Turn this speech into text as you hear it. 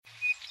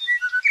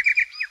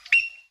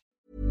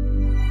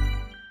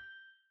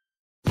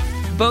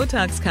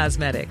Botox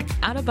Cosmetic,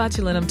 out of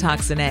botulinum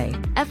toxin A,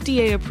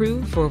 FDA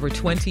approved for over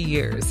 20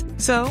 years.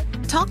 So,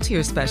 talk to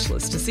your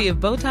specialist to see if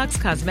Botox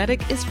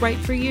Cosmetic is right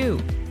for you.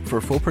 For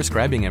full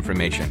prescribing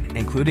information,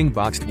 including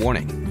boxed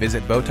warning,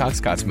 visit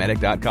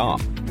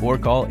BotoxCosmetic.com or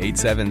call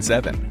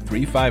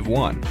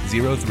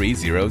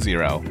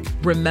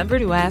 877-351-0300. Remember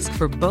to ask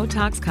for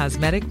Botox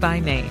Cosmetic by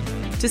name.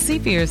 To see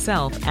for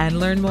yourself and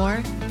learn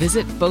more,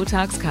 visit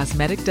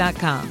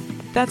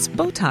BotoxCosmetic.com. That's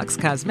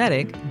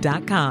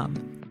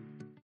BotoxCosmetic.com.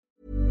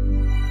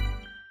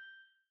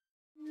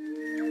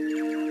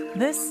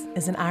 This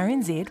is an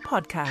RNZ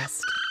podcast.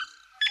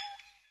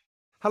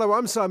 Hello,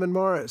 I'm Simon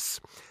Morris.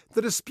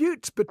 The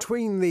dispute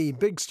between the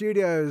big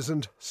studios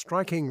and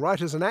striking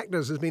writers and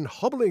actors has been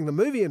hobbling the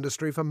movie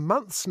industry for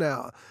months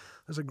now.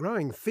 There's a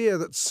growing fear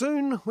that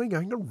soon we're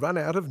going to run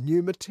out of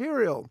new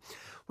material.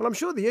 Well, I'm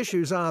sure the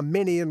issues are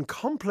many and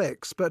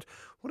complex, but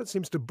what it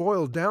seems to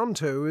boil down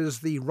to is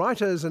the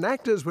writers and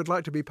actors would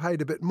like to be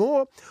paid a bit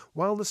more,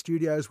 while the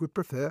studios would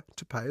prefer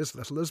to pay as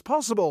little as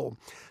possible,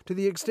 to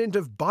the extent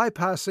of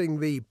bypassing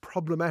the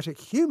problematic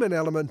human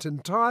element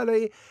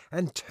entirely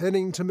and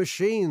turning to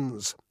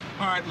machines.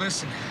 All right,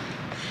 listen.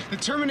 The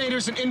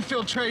Terminator's an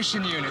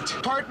infiltration unit.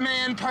 Part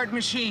man, part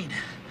machine.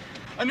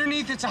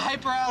 Underneath, it's a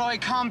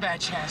hyperalloy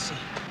combat chassis.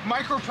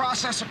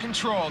 Microprocessor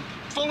controlled,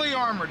 fully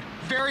armored,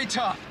 very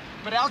tough.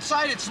 But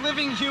outside, it's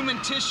living human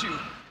tissue.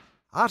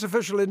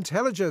 Artificial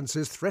intelligence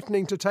is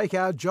threatening to take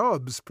our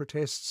jobs,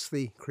 protests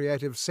the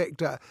creative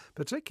sector,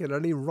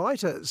 particularly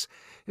writers.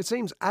 It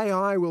seems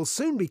AI will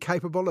soon be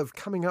capable of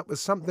coming up with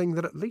something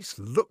that at least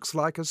looks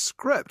like a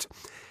script.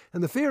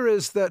 And the fear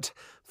is that,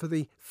 for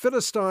the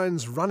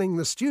Philistines running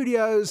the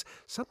studios,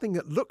 something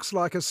that looks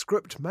like a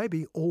script may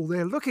be all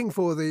they're looking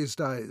for these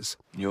days.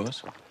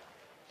 Yours?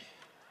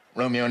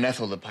 Romeo and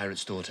Ethel, the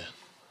pirate's daughter.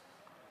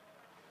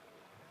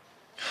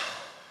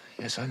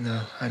 Yes, I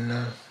know.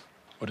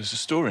 What is the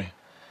story?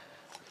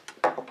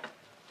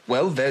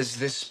 Well, there's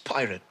this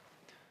pirate.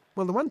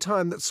 Well, the one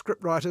time that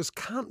scriptwriters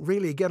can't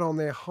really get on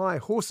their high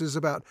horses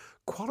about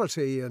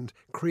quality and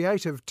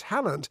creative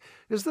talent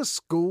is the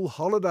school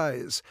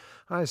holidays.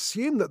 I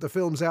assume that the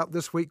film's out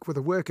this week with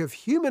a work of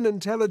human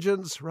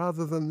intelligence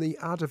rather than the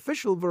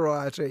artificial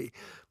variety,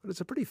 but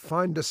it's a pretty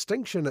fine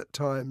distinction at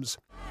times.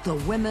 The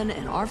women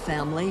in our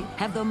family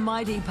have the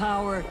mighty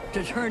power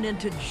to turn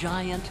into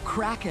giant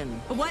kraken.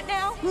 What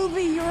now?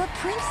 Ruby, you're a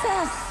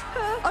princess.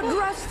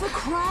 Address the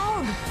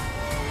crowd.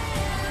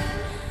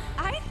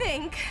 I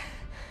think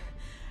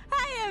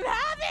I am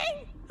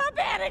having a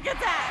panic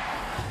attack.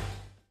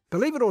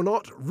 Believe it or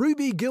not,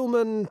 Ruby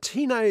Gillman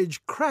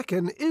Teenage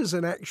Kraken is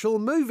an actual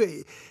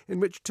movie in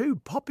which two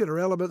popular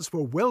elements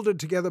were welded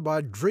together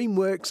by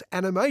DreamWorks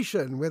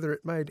Animation, whether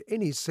it made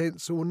any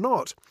sense or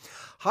not.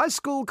 High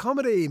school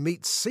comedy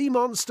meets sea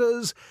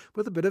monsters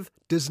with a bit of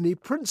Disney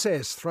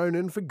princess thrown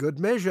in for good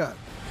measure.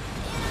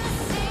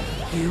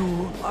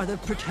 You are the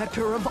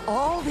protector of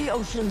all the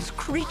ocean's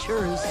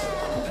creatures.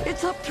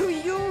 It's up to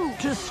you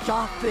to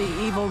stop the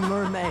evil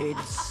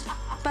mermaids.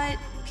 But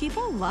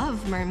people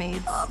love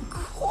mermaids. Of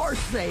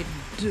course they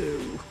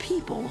do.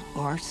 People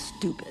are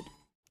stupid.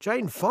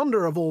 Jane Fonda,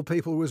 of all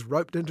people, was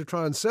roped in to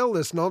try and sell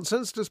this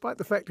nonsense, despite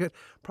the fact it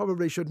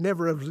probably should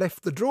never have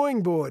left the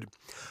drawing board.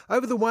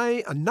 Over the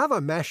way,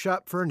 another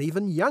mashup for an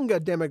even younger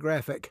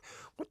demographic.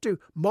 What do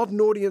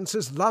modern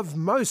audiences love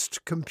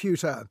most,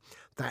 computer?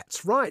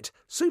 That's right,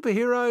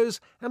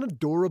 superheroes and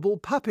adorable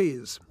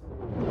puppies.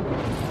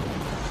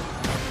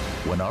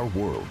 When our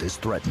world is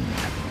threatened,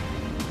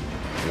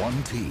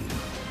 one team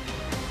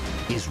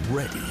is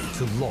ready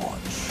to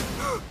launch.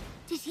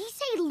 Did he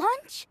say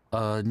lunch?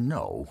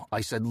 No,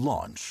 I said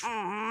launch.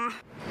 The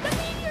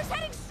meteor's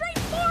heading straight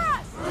for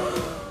us!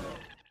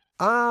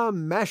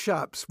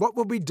 Mashups. What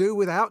would we do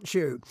without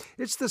you?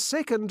 It's the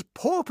second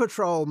Paw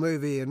Patrol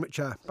movie in which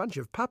a bunch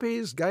of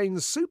puppies gain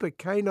super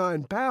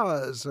canine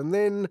powers and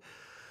then...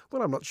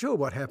 Well, I'm not sure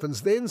what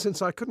happens then,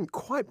 since I couldn't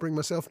quite bring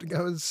myself to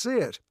go and see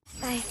it.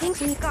 I think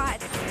we've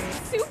got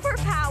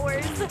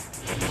superpowers.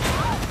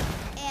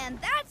 And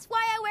that's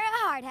why I wear a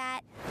hard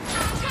hat.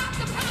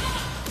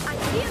 I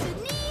feel the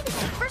need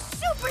for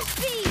super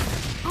speed.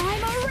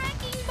 I'm a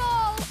wrecking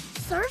ball.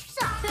 Surf's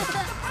up.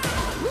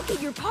 Look at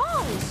your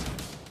paws.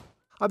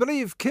 I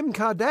believe Kim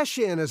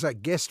Kardashian is a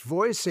guest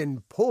voice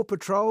in Paw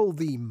Patrol,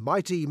 the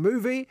mighty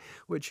movie,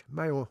 which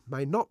may or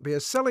may not be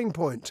a selling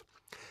point.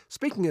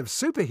 Speaking of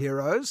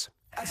superheroes...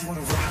 It's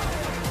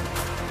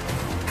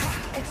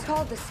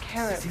called the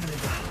Scarab.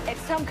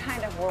 It's some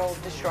kind of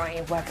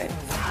world-destroying weapon.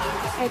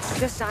 It's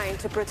designed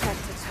to protect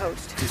its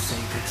host. To say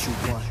what you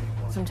want.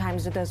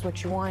 Sometimes it does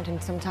what you want,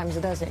 and sometimes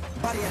it doesn't.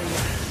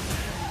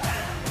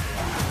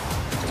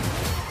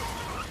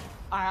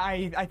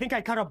 I think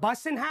I cut a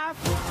bus in half.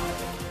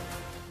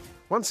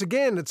 Once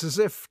again, it's as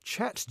if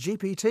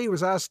ChatGPT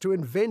was asked to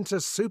invent a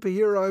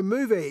superhero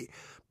movie.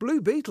 Blue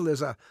Beetle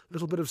is a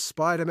little bit of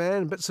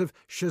Spider-Man, bits of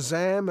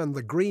Shazam and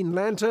the Green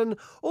Lantern,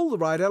 all the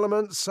right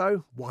elements,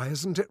 so why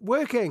isn't it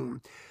working?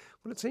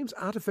 Well, it seems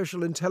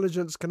artificial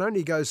intelligence can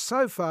only go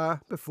so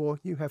far before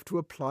you have to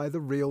apply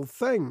the real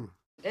thing.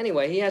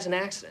 Anyway, he has an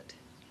accident.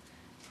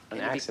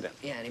 An accident.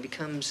 And he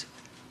becomes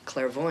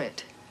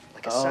clairvoyant,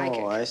 like a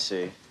psychic. Oh, I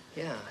see.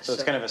 Yeah. So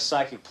it's kind of a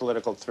psychic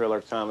political thriller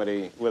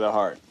comedy with a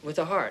heart. With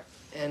a heart.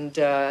 And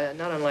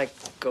not unlike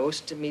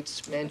Ghost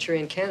meets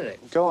Manchurian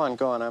Candidate. Go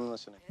on, I'm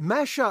listening.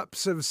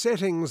 Mashups of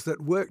settings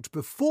that worked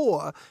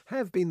before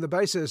have been the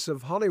basis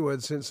of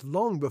Hollywood since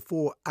long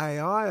before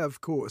AI, of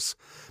course.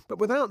 But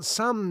without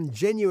some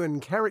genuine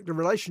character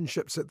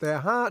relationships at their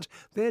heart,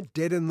 they're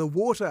dead in the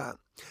water.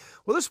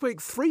 Well, this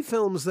week, 3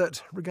 films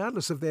that,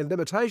 regardless of their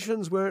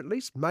limitations, were at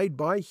least made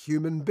by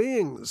human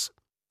beings.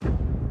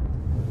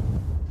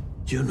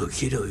 Yo no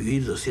quiero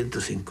vivir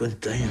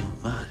 250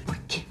 años más. ¿Por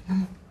qué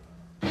no?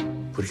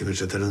 Porque me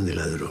trataron de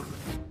ladrón.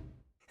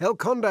 El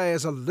Conde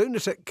is a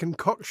lunatic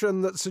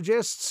concoction that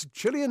suggests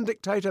Chilean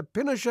dictator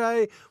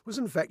Pinochet was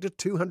in fact a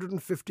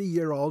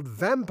 250-year-old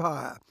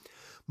vampire.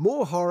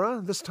 More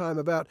horror, this time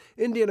about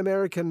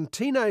Indian-American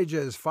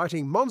teenagers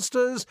fighting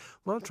monsters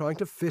while trying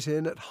to fit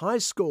in at high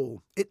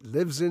school. It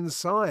Lives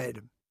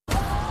Inside.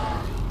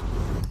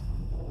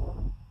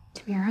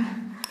 Tamira,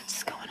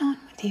 what's going on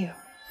with you?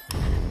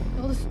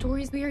 All the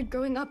stories we heard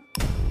growing up,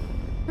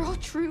 they're all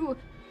true.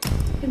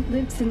 It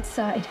lives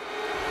inside.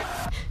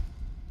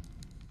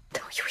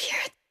 Don't you hear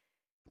it?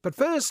 But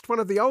first, one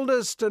of the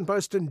oldest and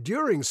most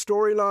enduring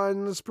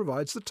storylines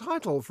provides the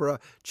title for a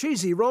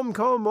cheesy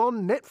rom-com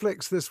on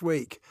Netflix this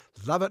week,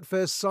 Love at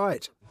First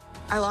Sight.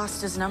 I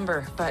lost his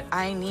number, but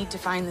I need to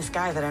find this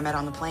guy that I met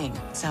on the plane.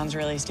 Sounds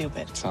really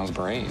stupid. Sounds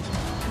brave.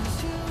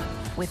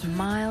 With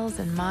miles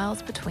and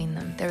miles between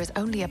them, there is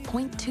only a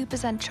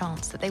 0.2%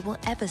 chance that they will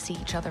ever see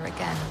each other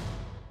again.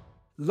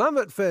 Love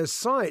at First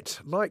Sight,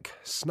 like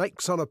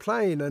Snakes on a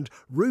Plane and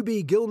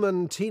Ruby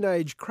Gillman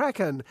Teenage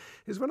Kraken,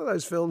 is one of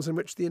those films in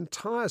which the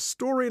entire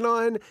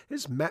storyline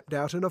is mapped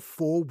out in a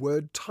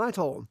 4-word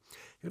title.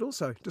 It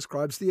also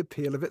describes the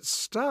appeal of its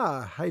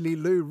star, Hayley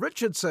Lou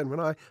Richardson, when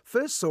I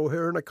first saw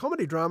her in a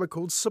comedy drama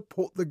called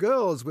Support the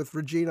Girls with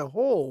Regina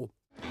Hall.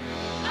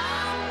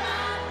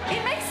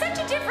 It makes such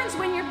a difference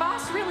when your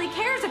boss really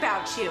cares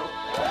about you.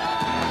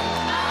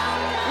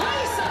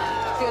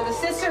 Lisa! Feel the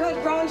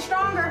sisterhood growing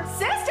stronger.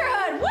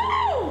 Sisterhood!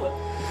 Woo!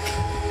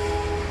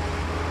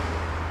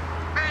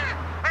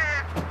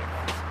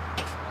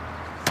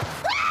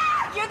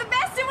 You're the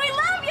best and we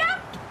love you!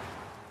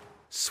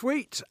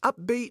 Sweet,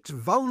 upbeat,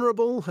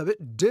 vulnerable, a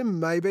bit dim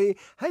maybe,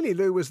 Hayley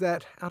Lou was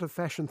that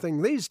out-of-fashion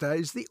thing these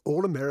days, the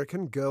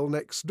all-American girl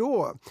next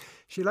door.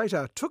 She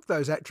later took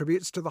those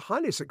attributes to the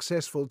highly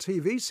successful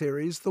TV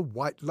series The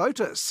White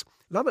Lotus.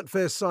 Love at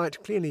First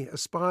Sight clearly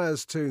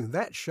aspires to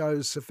that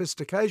show's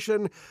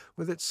sophistication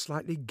with its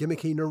slightly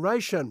gimmicky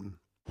narration.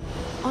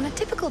 On a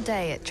typical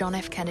day at John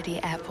F. Kennedy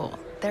Airport,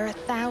 there are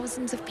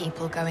thousands of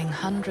people going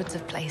hundreds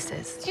of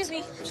places. Excuse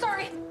me,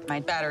 sorry. My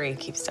battery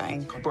keeps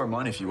dying. I'll borrow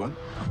mine if you want.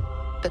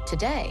 But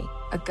today,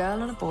 a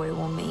girl and a boy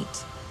will meet.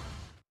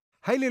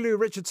 Hayley Lou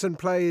Richardson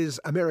plays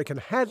American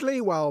Hadley,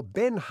 while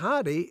Ben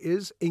Hardy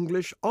is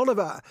English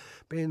Oliver.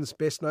 Ben's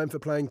best known for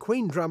playing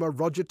Queen drummer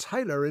Roger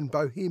Taylor in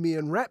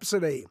Bohemian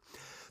Rhapsody.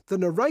 The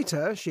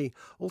narrator, she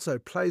also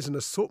plays an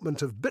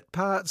assortment of bit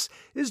parts,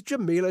 is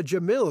Jamila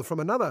Jamil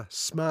from another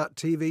smart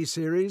TV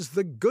series,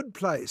 The Good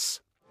Place.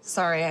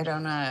 Sorry, I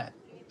don't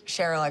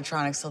share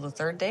electronics till the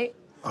third date.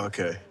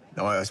 Okay.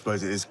 No, I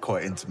suppose it is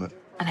quite intimate.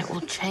 And it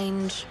will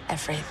change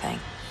everything.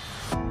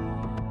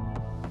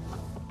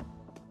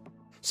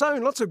 So,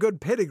 lots of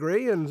good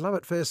pedigree, and Love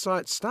at First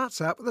Sight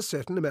starts out with a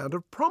certain amount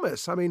of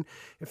promise. I mean,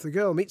 if the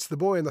girl meets the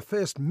boy in the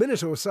first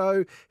minute or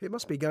so, it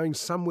must be going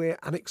somewhere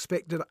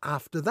unexpected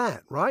after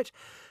that, right?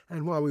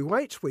 And while we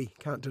wait, we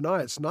can't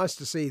deny it's nice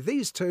to see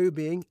these two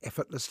being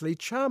effortlessly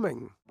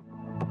charming.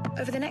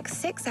 Over the next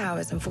 6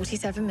 hours and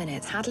 47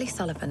 minutes, Hadley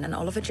Sullivan and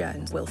Oliver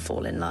Jones will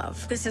fall in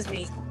love. This is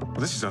me. Well,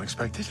 this is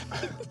unexpected.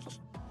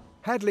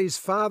 Hadley's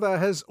father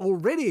has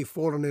already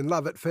fallen in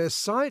love at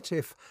first sight,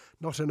 if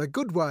not in a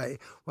good way.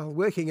 While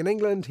working in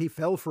England, he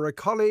fell for a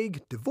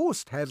colleague,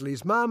 divorced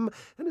Hadley's mum,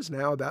 and is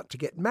now about to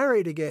get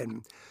married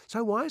again.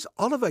 So why is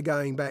Oliver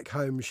going back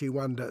home, she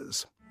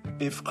wonders?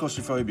 If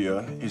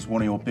claustrophobia is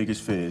one of your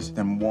biggest fears,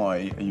 then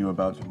why are you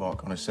about to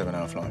embark on a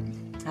 7-hour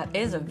flight? That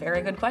is a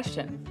very good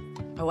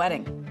question. A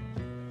wedding.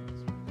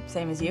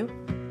 Same as you?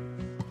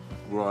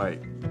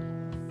 Right.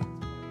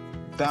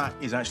 That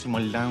is actually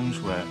my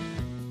loungewear.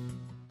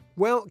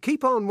 Well,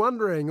 keep on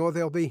wondering, or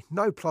there'll be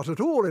no plot at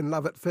all in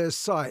Love at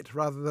First Sight,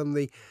 rather than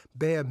the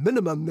bare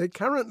minimum there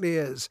currently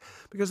is,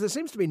 because there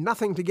seems to be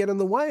nothing to get in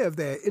the way of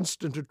their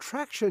instant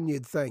attraction,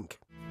 you'd think.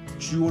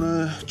 Do you want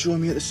to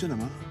join me at the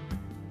cinema?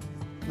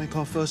 Make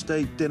our first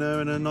date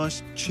dinner and a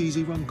nice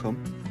cheesy rom-com?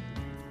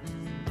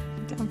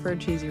 Down for a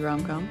cheesy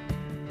rom-com.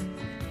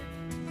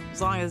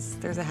 As long as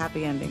there's a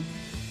happy ending.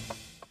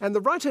 And the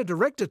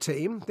writer-director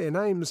team, their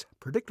names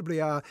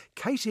predictably are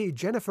Katie,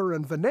 Jennifer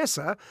and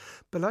Vanessa,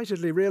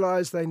 belatedly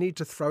realise they need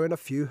to throw in a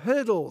few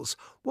hurdles.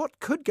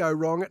 What could go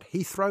wrong at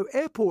Heathrow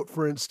Airport,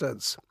 for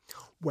instance?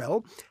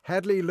 Well,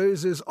 Hadley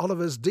loses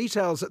Oliver's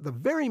details at the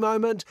very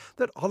moment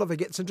that Oliver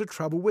gets into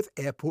trouble with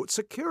airport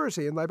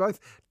security, and they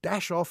both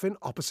dash off in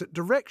opposite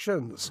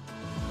directions.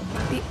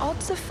 The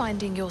odds of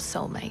finding your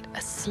soulmate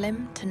are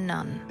slim to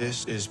none.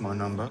 This is my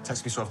number.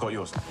 Text me so I've got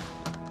yours.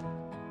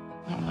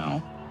 I don't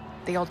know.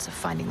 The odds of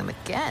finding them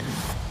again,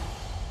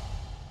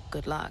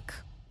 good luck.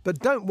 But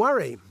don't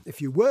worry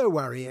if you were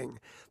worrying.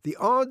 The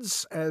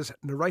odds, as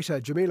narrator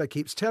Jamila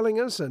keeps telling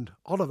us, and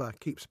Oliver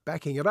keeps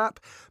backing it up,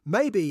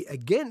 may be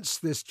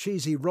against this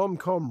cheesy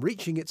rom-com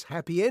reaching its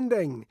happy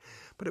ending.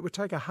 But it would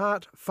take a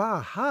heart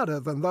far harder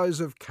than those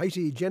of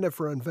Katie,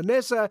 Jennifer and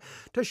Vanessa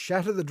to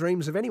shatter the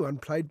dreams of anyone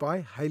played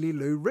by Hayley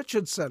Lou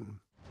Richardson.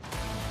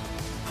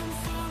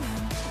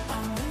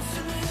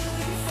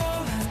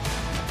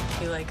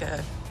 You like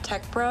a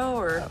tech bro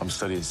or? I'm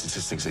studying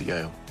statistics at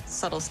Yale.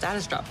 Subtle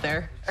status drop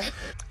there.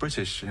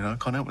 British, you know,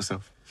 can't help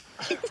myself.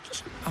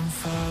 I'm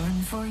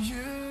falling for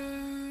you.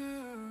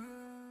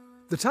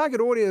 The target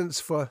audience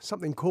for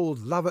something called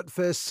Love at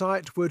First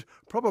Sight would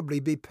probably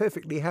be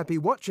perfectly happy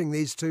watching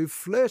these two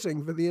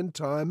flirting for the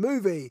entire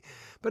movie.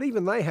 But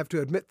even they have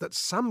to admit that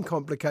some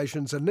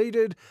complications are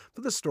needed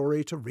for the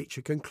story to reach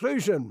a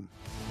conclusion.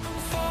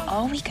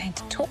 Are we going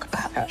to talk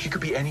about her? She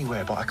could be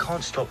anywhere, but I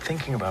can't stop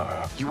thinking about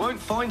her. You won't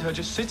find her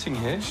just sitting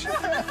here.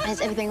 Is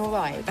everything all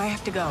right? I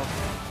have to go.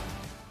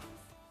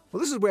 Well,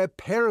 this is where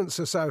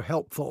parents are so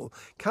helpful.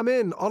 Come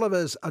in,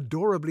 Oliver's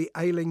adorably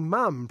ailing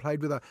mum,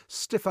 played with a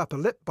stiff upper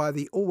lip by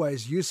the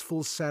always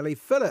useful Sally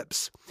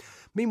Phillips.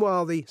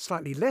 Meanwhile, the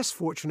slightly less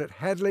fortunate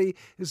Hadley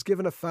is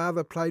given a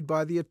father played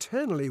by the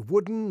eternally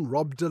wooden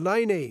Rob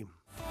Delaney.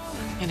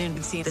 I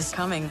didn't see this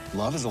coming.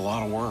 Love is a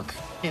lot of work.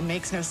 It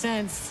makes no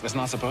sense. It's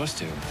not supposed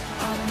to.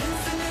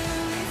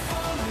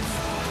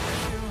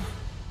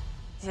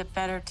 Is it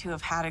better to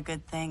have had a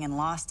good thing and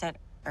lost it,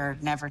 or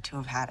never to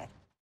have had it?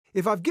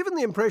 If I've given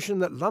the impression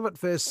that Love at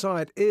First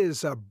Sight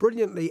is a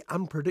brilliantly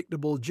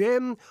unpredictable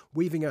gem,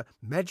 weaving a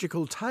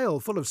magical tale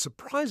full of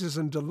surprises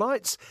and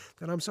delights,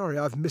 then I'm sorry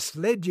I've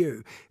misled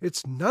you.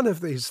 It's none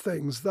of these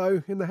things,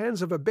 though in the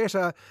hands of a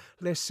better,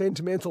 less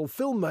sentimental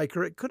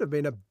filmmaker, it could have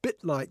been a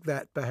bit like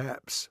that,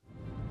 perhaps.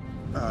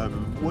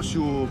 What's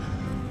your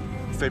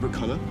favourite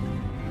colour?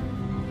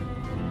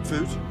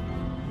 Food?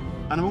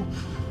 Animal?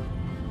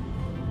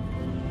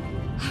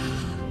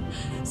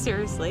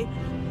 Seriously?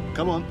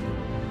 Come on.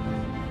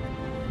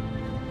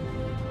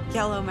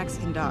 Yellow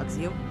Mexican dogs,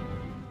 you?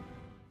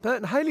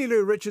 But Hayley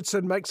Lou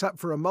Richardson makes up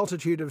for a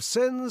multitude of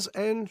sins,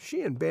 and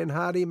she and Ben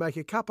Hardy make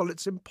a couple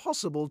it's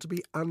impossible to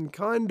be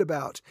unkind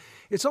about.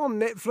 It's on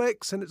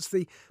Netflix, and it's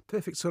the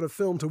perfect sort of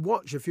film to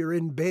watch if you're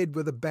in bed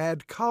with a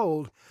bad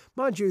cold.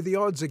 Mind you, the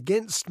odds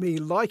against me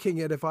liking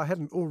it if I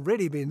hadn't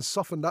already been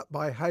softened up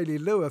by Hayley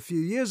Lou a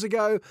few years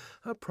ago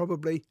are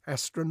probably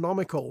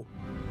astronomical.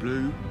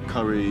 Blue,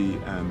 curry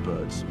and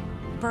birds.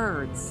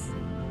 Birds.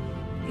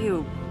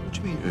 Ew. What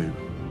do you mean, ew?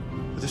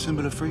 They're the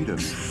symbol of freedom.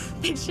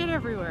 They shit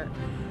everywhere.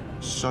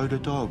 So do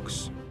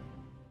dogs.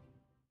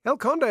 El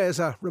Conde is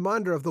a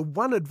reminder of the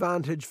one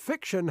advantage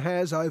fiction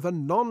has over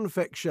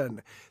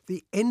non-fiction.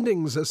 The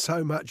endings are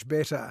so much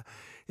better.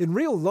 In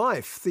real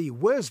life, the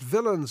worst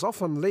villains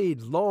often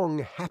lead long,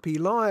 happy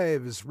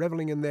lives,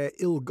 revelling in their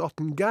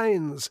ill-gotten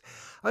gains.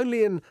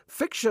 Only in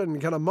fiction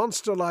can a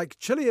monster like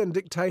Chilean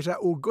dictator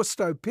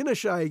Augusto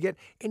Pinochet get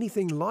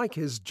anything like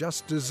his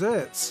just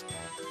desserts.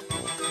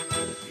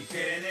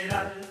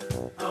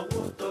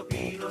 Augusto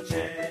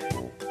Pinochet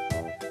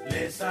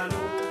le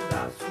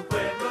saluda su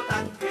pueblo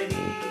tan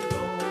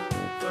querido.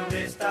 Fue un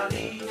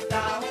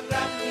estadista, un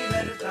gran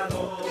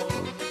libertador.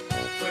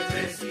 Fue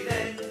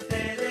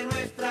presidente de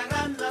nuestra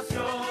gran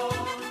nación.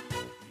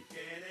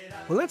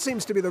 Well, that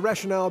seems to be the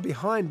rationale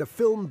behind a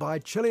film by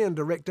Chilean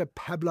director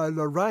Pablo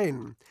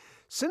Larraín.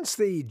 Since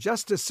the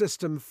justice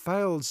system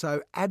failed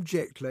so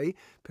abjectly,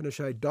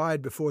 Pinochet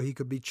died before he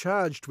could be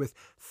charged with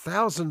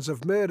thousands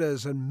of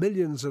murders and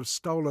millions of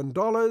stolen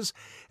dollars,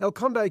 El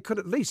Conde could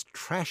at least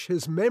trash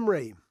his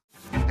memory.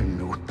 A mí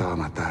me gustaba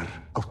matar,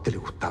 a usted le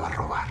gustaba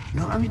robar.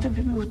 No, a mí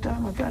también me gustaba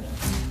matar.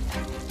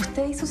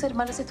 Usted y sus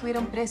hermanos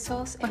estuvieron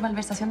presos por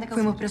malversación de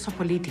causa. Fuimos presos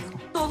políticos.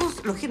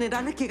 Todos los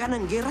generales que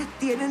ganan guerras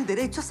tienen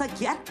derecho a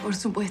saquear. Por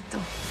supuesto.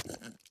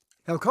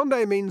 El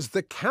Conde means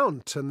the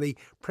Count, and the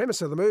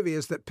premise of the movie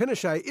is that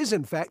Pinochet is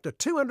in fact a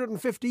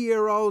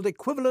 250-year-old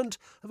equivalent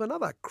of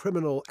another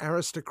criminal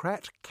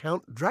aristocrat,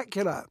 Count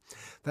Dracula.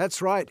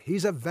 That's right,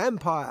 he's a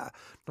vampire.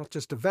 Not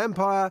just a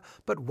vampire,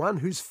 but one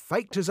who's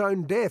faked his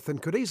own death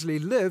and could easily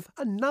live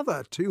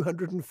another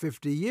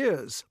 250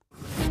 years.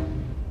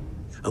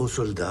 A un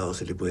soldado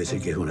se le puede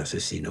decir que es un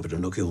asesino, pero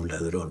no que es un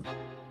ladrón.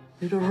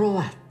 Pero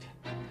robaste,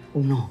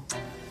 ¿o no?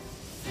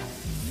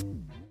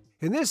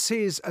 In this,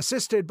 he's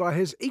assisted by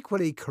his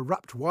equally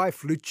corrupt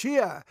wife,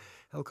 Lucia.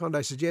 El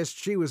Conde suggests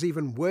she was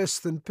even worse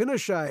than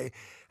Pinochet,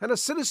 and a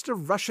sinister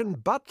Russian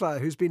butler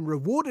who's been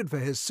rewarded for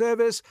his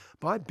service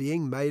by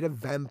being made a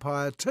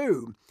vampire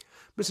too.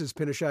 Mrs.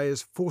 Pinochet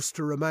is forced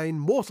to remain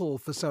mortal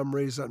for some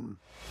reason.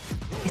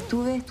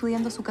 Estuve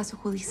estudiando su caso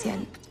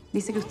judicial.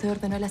 Dice que usted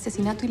ordenó el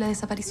asesinato y la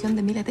desaparición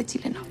de miles de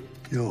chilenos.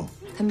 Yo.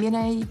 También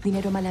hay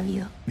dinero mal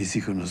habido. Mis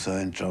hijos no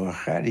saben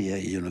trabajar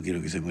y yo no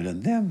quiero que se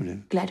mueran de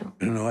hambre. Claro.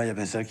 Pero no vaya a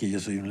pensar que yo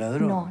soy un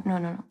ladrón.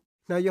 No.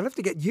 Now, you'll have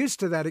to get used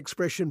to that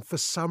expression for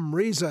some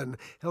reason.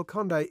 El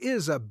Conde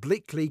is a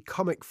bleakly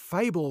comic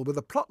fable with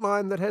a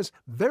plotline that has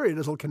very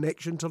little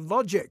connection to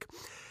logic.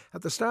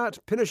 At the start,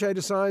 Pinochet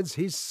decides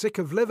he's sick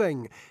of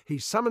living. He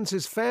summons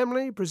his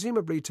family,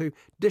 presumably to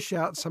dish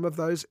out some of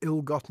those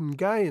ill-gotten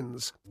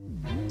gains.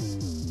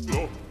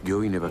 Yo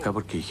vine para acá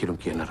porque dijeron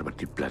que iban a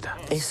repartir plata.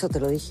 Eso te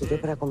lo dije yo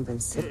para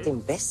convencerte,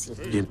 imbécil.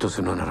 ¿Y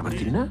entonces no van a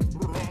repartir nada?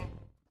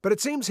 But it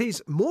seems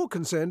he's more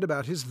concerned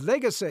about his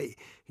legacy.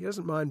 He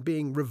doesn't mind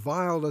being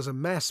reviled as a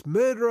mass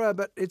murderer,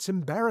 but it's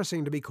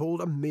embarrassing to be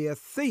called a mere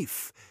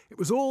thief. It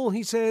was all,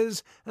 he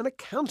says, an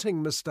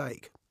accounting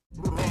mistake.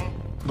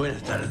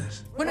 Buenas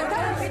tardes. Buenas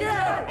tardes,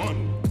 general.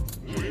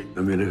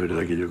 También es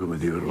verdad que yo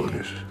cometí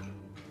errores.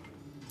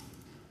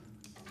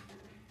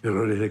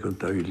 Errores de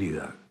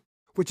contabilidad.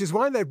 Which is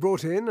why they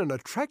brought in an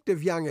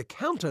attractive young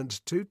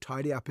accountant to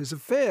tidy up his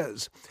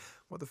affairs.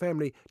 What the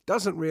family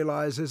doesn't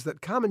realise is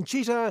that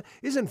Carmencita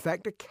is in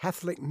fact a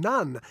Catholic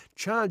nun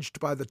charged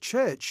by the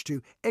church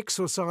to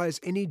exorcise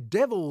any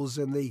devils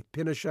in the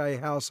Pinochet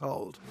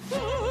household.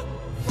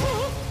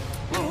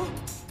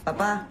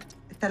 Papá,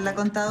 esta es la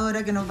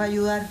contadora que nos va a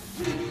ayudar.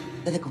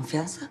 ¿Es de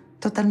confianza?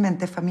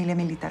 Totalmente, familia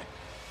militar.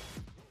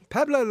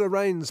 Pablo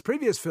Larraín's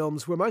previous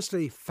films were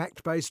mostly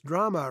fact-based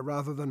drama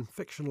rather than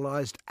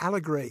fictionalised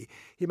allegory.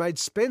 He made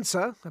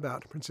Spencer,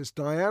 about Princess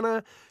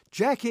Diana,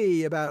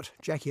 Jackie, about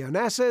Jackie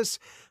Onassis,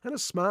 and a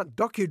smart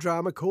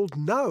docudrama called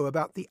No,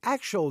 about the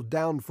actual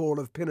downfall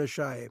of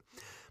Pinochet.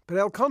 But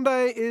El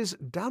Conde is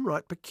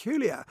downright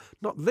peculiar,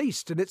 not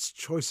least in its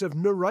choice of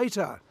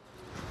narrator.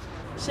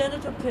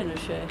 Senator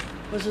Pinochet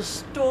was a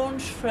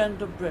staunch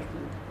friend of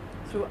Britain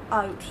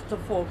throughout the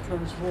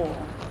Falklands War.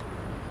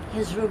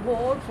 His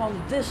reward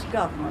from this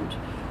government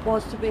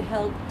was to be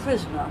held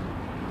prisoner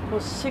for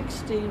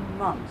 16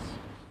 months.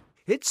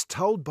 It's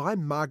told by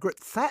Margaret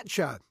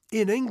Thatcher,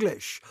 in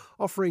English,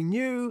 offering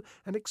new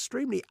and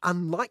extremely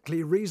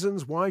unlikely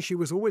reasons why she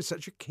was always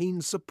such a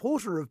keen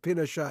supporter of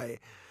Pinochet.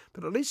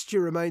 But at least she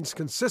remains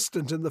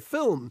consistent in the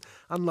film,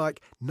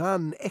 unlike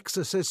nun,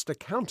 exorcist,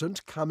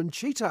 accountant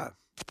Carmencita.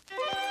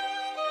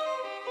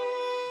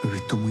 He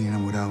visto muy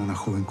enamorada de una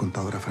joven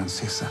contadora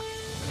francesa.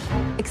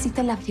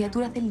 Existen las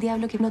criaturas del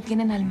diablo que no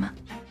tienen alma,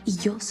 y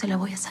yo se la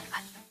voy a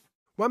salvar.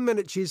 1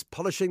 minute she's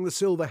polishing the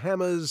silver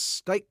hammers,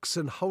 stakes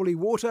and holy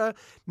water.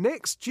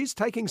 Next, she's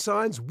taking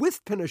sides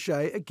with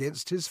Pinochet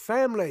against his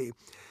family.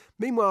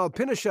 Meanwhile,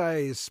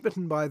 Pinochet,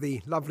 smitten by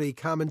the lovely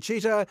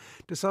Carmencita,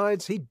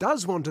 decides he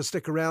does want to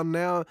stick around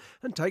now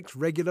and takes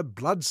regular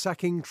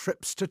blood-sucking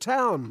trips to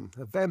town.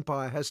 A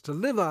vampire has to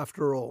live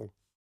after all.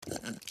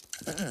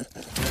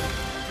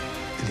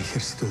 El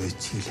ejército de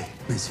Chile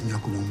me enseñó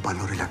como un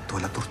valor el acto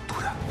de la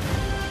tortura.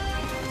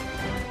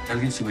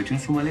 ¿Alguien se metió en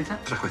su maleta?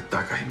 Trajo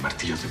estacas y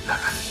martillos de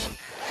plata.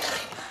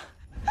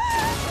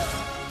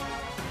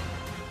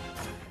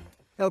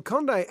 El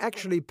Conde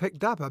actually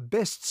picked up a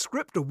Best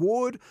Script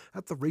award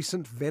at the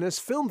recent Venice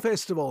Film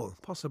Festival,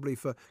 possibly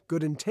for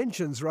good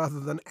intentions rather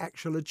than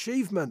actual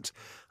achievement.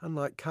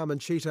 Unlike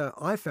Carmencita,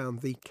 I found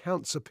the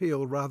Count's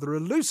appeal rather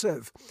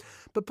elusive.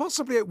 But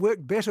possibly it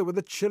worked better with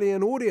a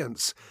Chilean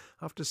audience.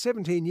 After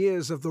 17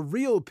 years of the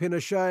real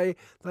Pinochet,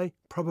 they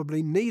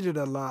probably needed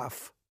a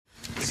laugh.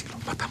 Si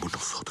los matamos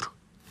nosotros.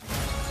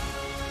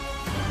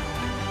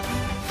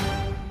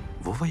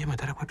 Vos vais a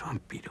matar a 4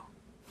 vampiros.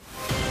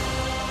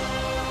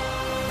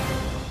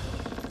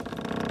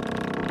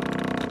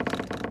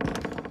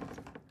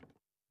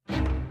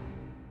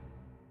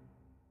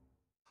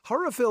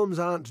 Horror films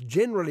aren't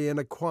generally an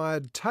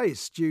acquired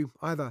taste. You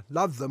either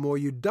love them or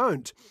you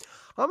don't.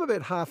 I'm a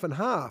bit half and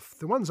half.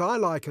 The ones I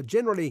like are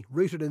generally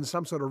rooted in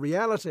some sort of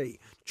reality.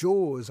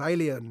 Jaws,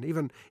 Alien,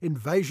 even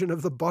Invasion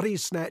of the Body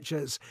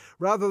Snatchers,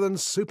 rather than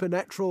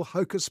supernatural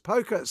hocus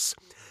pocus.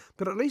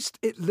 But at least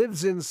It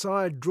Lives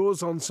Inside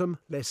draws on some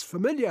less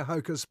familiar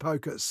hocus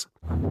pocus.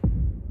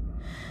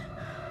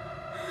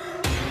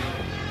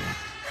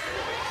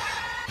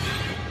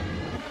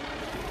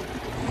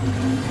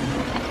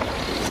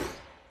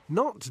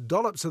 Not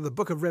dollops of the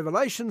Book of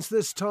Revelations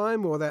this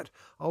time, or that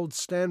old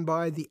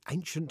standby, the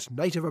ancient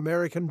Native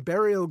American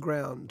burial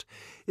ground.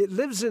 It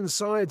Lives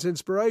Inside's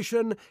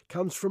inspiration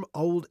comes from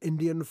old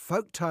Indian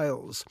folk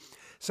tales.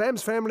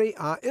 Sam's family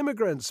are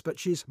immigrants, but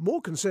she's more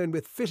concerned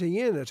with fitting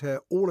in at her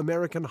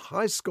all-American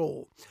high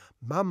school.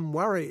 Mum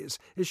worries,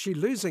 is she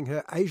losing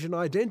her Asian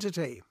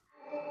identity?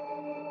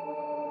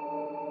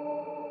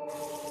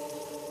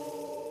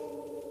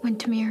 When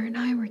Tamir and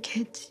I were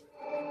kids,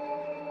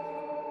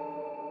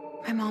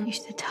 my mom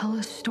used to tell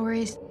us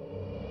stories.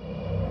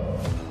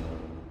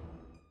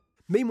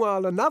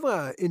 Meanwhile,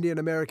 another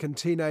Indian-American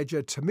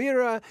teenager,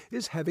 Tamira,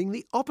 is having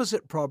the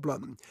opposite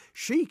problem.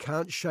 She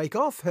can't shake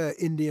off her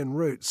Indian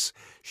roots.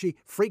 She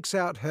freaks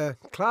out her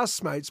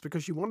classmates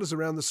because she wanders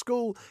around the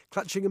school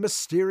clutching a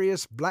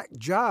mysterious black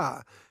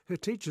jar. Her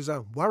teachers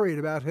are worried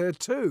about her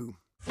too.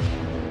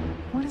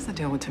 What is the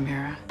deal with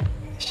Tamira?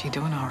 Is she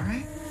doing all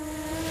right?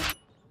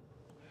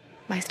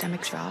 My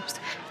stomach drops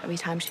every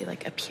time she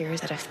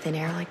appears out of thin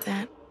air like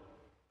that.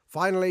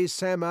 Finally,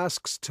 Sam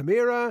asks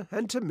Tamira,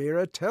 and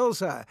Tamira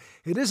tells her.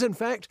 It is, in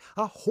fact,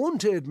 a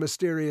haunted,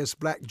 mysterious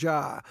black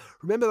jar.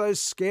 Remember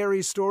those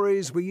scary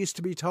stories we used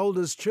to be told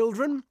as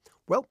children?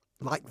 Well,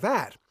 like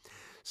that.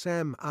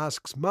 Sam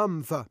asks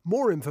Mum for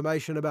more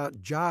information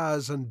about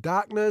jars and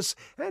darkness,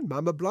 and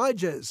Mum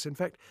obliges. In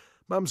fact,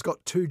 Mum's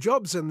got 2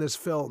 jobs in this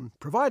film,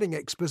 providing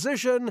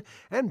exposition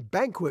and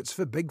banquets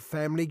for big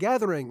family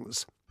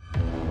gatherings.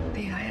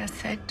 The ayah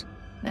said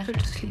never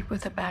to sleep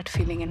with a bad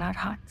feeling in our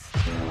hearts,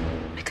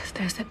 because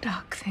there's a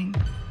dark thing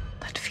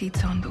that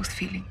feeds on those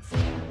feelings.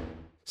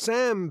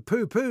 Sam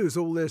poo-poos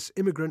all this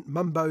immigrant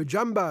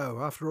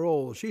mumbo-jumbo. After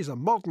all, she's a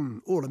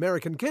modern,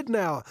 all-American kid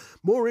now,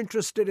 more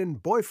interested in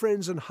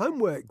boyfriends and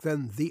homework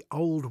than the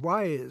old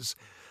ways.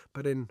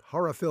 But in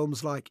horror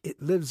films like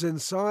It Lives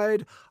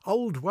Inside,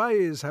 old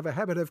ways have a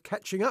habit of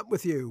catching up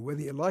with you,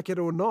 whether you like it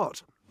or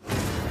not.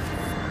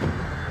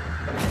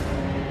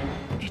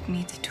 It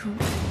needs to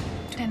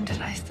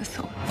tenderize the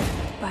soul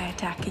by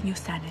attacking your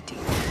sanity,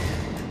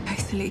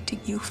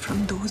 isolating you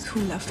from those who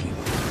love you.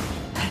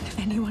 And if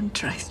anyone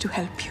tries to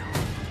help you,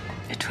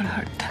 it will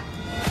hurt them.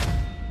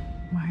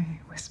 Why are you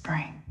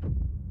whispering?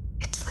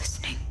 It's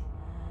listening.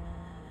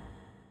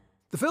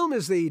 The film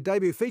is the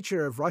debut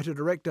feature of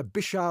writer-director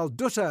Bishal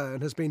Dutta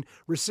and has been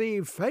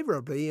received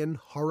favourably in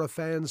horror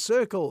fan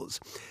circles.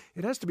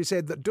 It has to be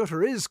said that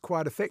Dutta is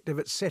quite effective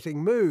at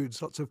setting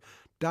moods, lots of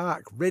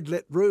dark,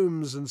 red-lit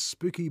rooms and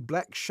spooky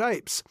black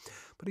shapes,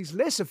 but he's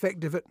less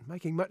effective at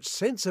making much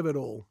sense of it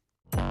all.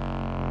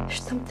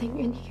 There's something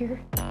in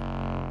here.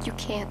 You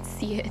can't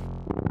see it.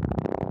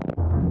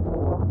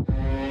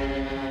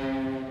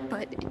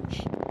 But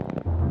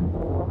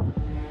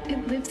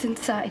it lives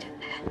inside.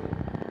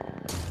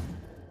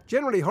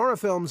 Generally, horror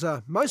films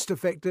are most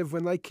effective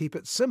when they keep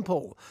it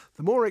simple.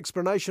 The more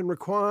explanation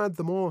required,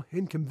 the more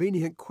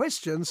inconvenient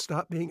questions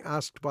start being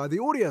asked by the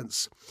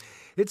audience.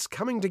 It's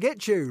coming to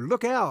get you,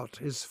 look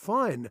out, is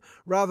fine,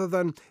 rather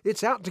than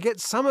it's out to get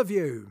some of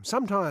you,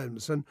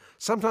 sometimes, and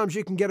sometimes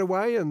you can get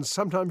away and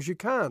sometimes you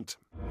can't.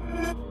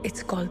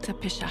 It's called the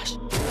Pishash.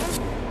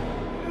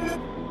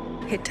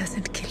 It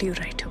doesn't kill you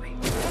right away.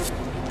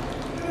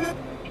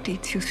 It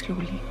eats you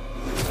slowly.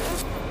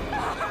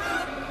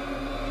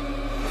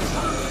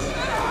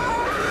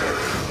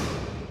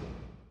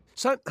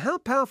 So how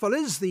powerful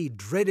is the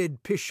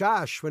dreaded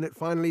Pishash when it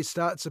finally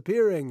starts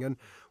appearing, and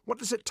what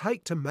does it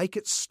take to make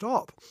it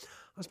stop?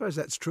 I suppose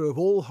that's true of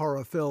all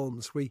horror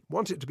films. We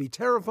want it to be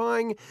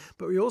terrifying,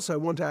 but we also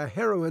want our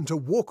heroine to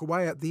walk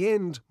away at the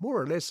end,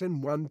 more or less in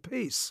one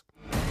piece.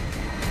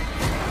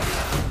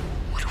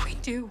 What do we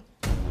do?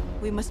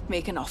 We must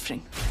make an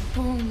offering.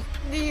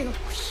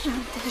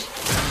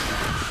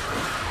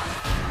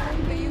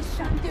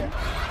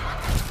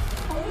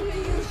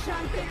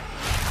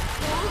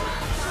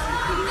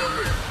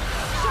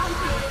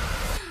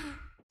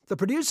 The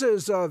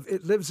producers of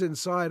It Lives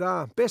Inside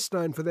are best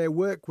known for their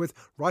work with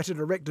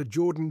writer-director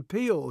Jordan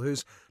Peele,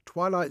 whose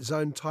Twilight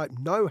Zone-type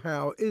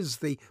know-how is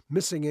the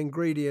missing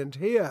ingredient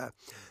here.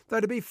 Though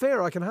to be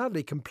fair, I can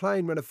hardly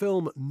complain when a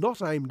film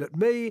not aimed at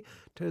me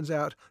turns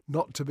out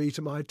not to be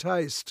to my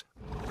taste.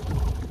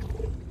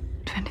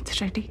 When it's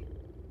ready.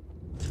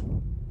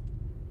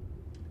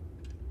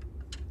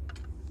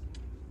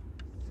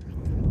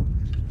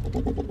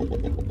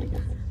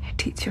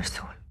 It eats your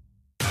soul.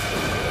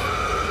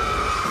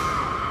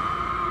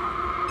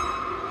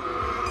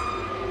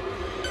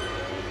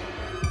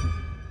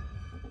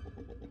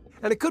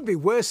 And it could be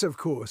worse, of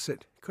course.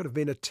 It could have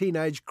been a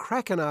teenage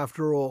kraken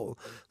after all,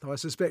 though I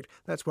suspect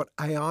that's what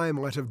AI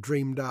might have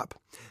dreamed up.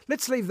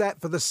 Let's leave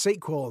that for the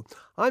sequel.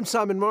 I'm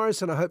Simon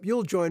Morris, and I hope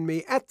you'll join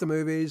me at the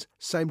movies,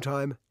 same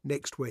time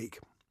next week.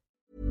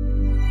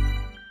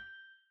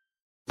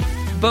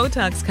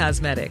 Botox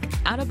Cosmetic,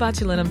 out of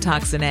botulinum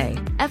toxin A,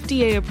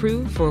 FDA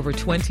approved for over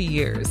 20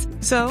 years.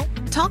 So,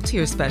 talk to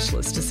your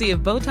specialist to see if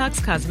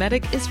Botox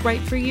Cosmetic is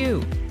right for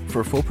you.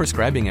 For full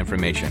prescribing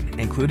information,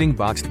 including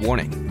boxed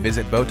warning,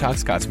 visit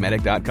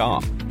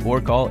BotoxCosmetic.com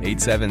or call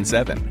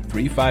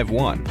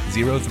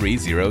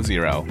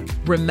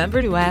 877-351-0300.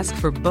 Remember to ask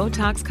for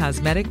Botox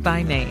Cosmetic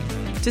by name.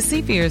 To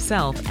see for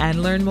yourself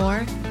and learn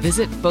more,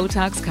 visit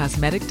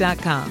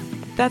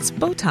BotoxCosmetic.com. That's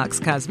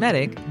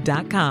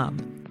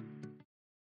BotoxCosmetic.com.